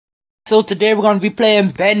So today we're going to be playing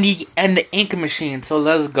Bendy and the ink machine. So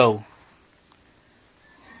let's go.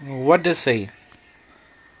 What does it say?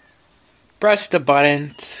 Press the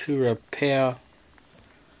button to repair.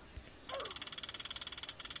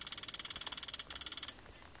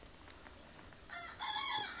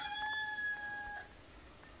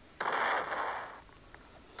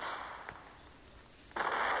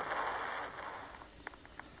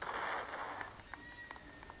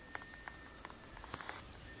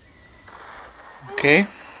 Okay.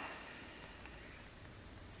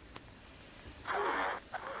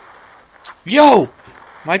 Yo!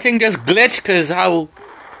 My thing just glitched cause how...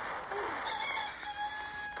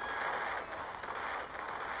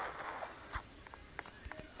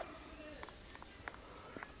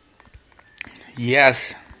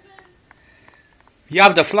 Yes. You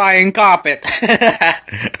have the flying carpet.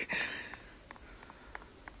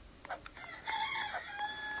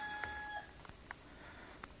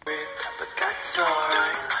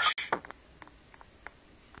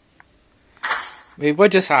 Wait,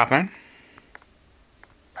 what just happened?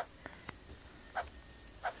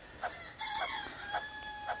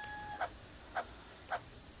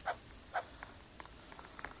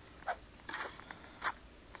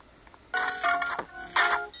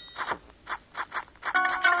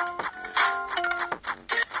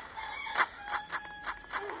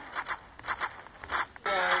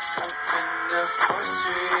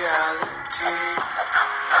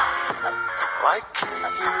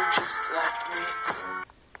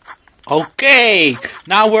 Okay,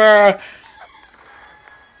 now we're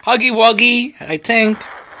Huggy Wuggy, I think.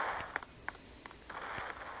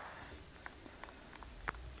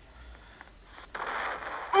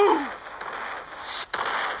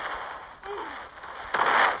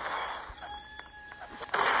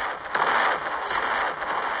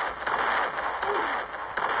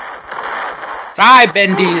 Die,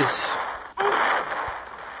 Bendies.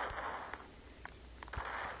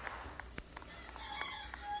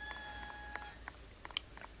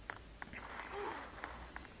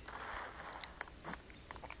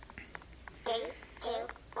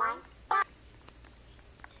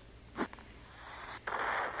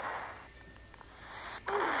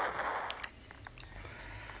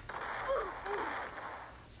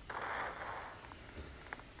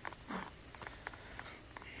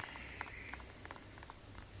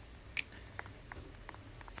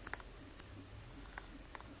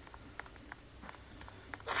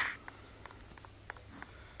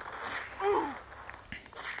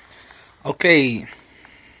 Okay.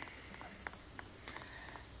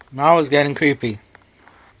 Now it's getting creepy.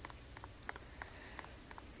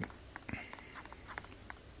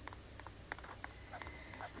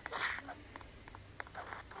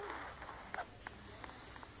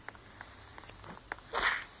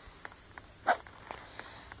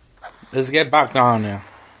 Let's get back down there.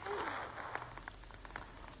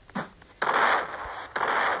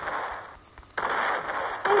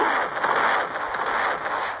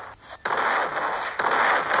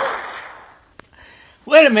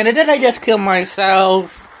 Wait a minute, did I just kill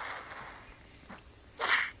myself?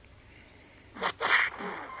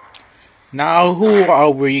 Now who are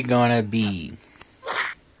we gonna be?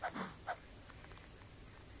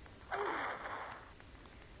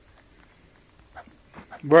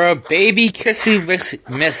 We're a baby kissy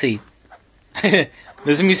messy. Listen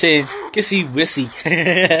to me saying kissy wissy.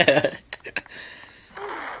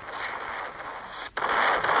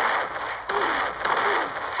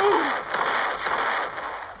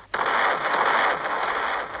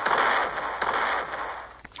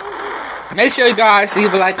 Make sure you guys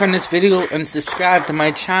leave a like on this video and subscribe to my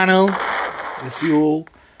channel if you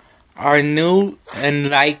are new and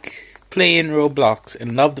like playing Roblox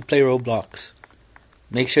and love to play Roblox.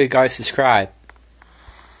 Make sure you guys subscribe.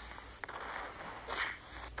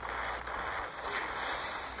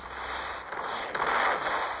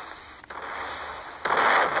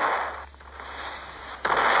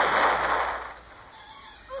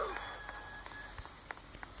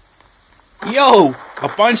 Yo, a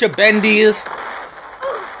bunch of bendies.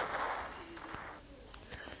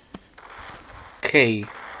 Okay,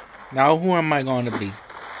 now who am I going to be?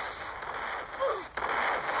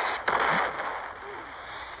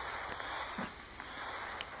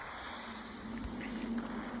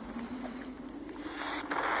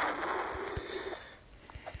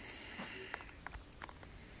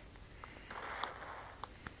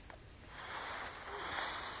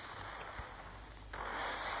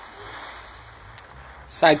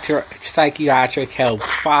 Psychiatric help,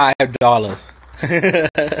 $5.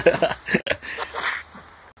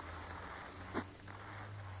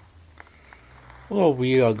 What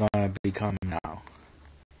we are gonna become now?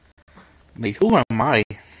 Wait, who am I?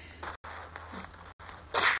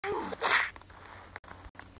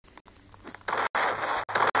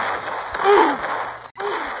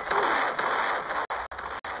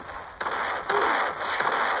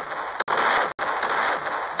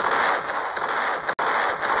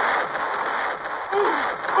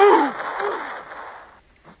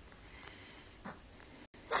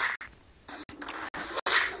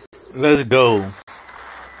 Let's go.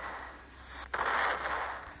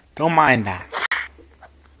 Don't mind that.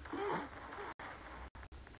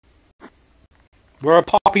 We're a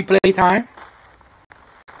poppy playtime.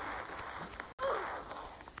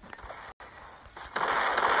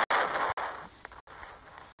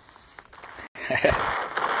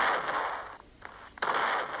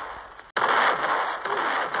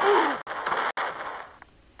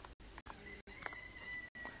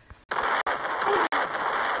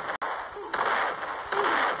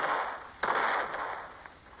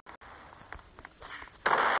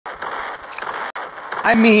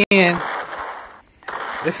 I mean,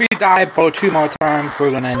 if we die about 2 more times,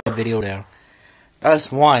 we're gonna end the video there.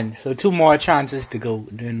 That's 1. So 2 more chances to go,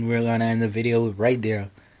 then we're gonna end the video right there.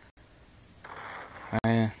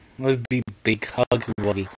 Let's be big huggy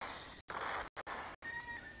wuggy.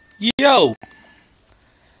 Yo!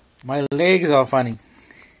 My legs are funny.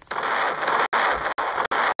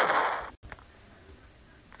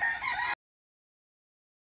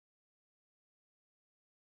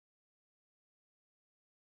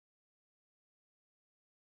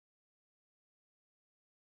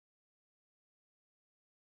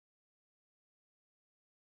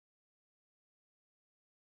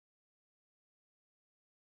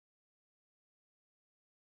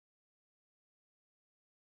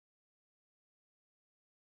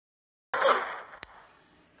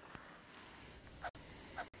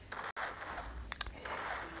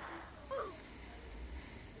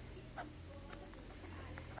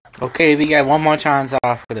 Okay, we got 1 more chance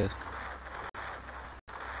after this.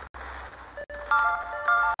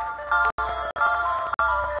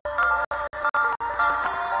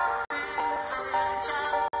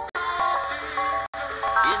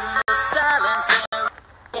 In the silence,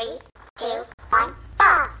 3, 2, 1,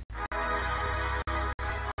 go!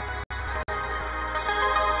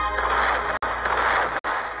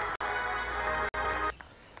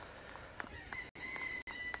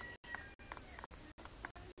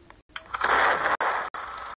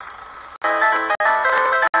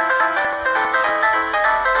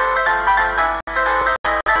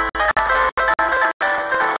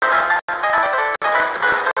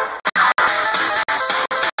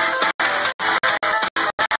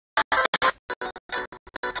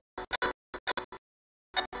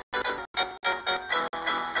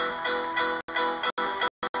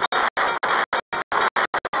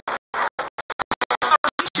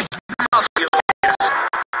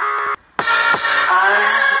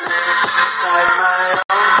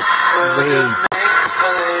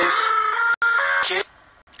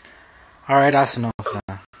 Alright, that's enough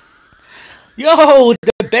now. Yo,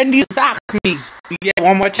 the Bendy attacked me. We get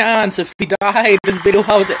 1 more chance. If we die, this video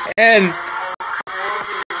has to end.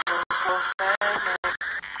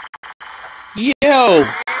 Yo!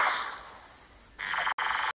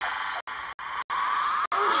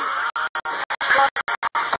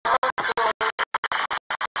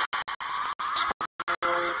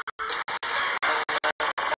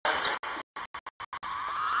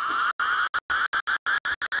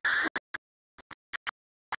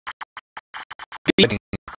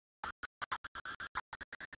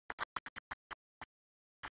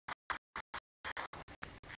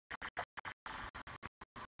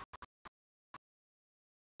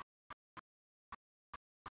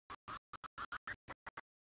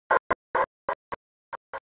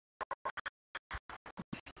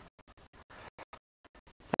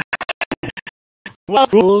 Well,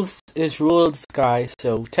 rules is rules, guys.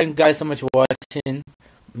 So, thank you guys so much for watching.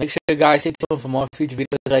 Make sure you guys stay tuned for more future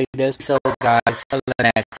videos like this. So, guys, till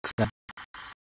the next one.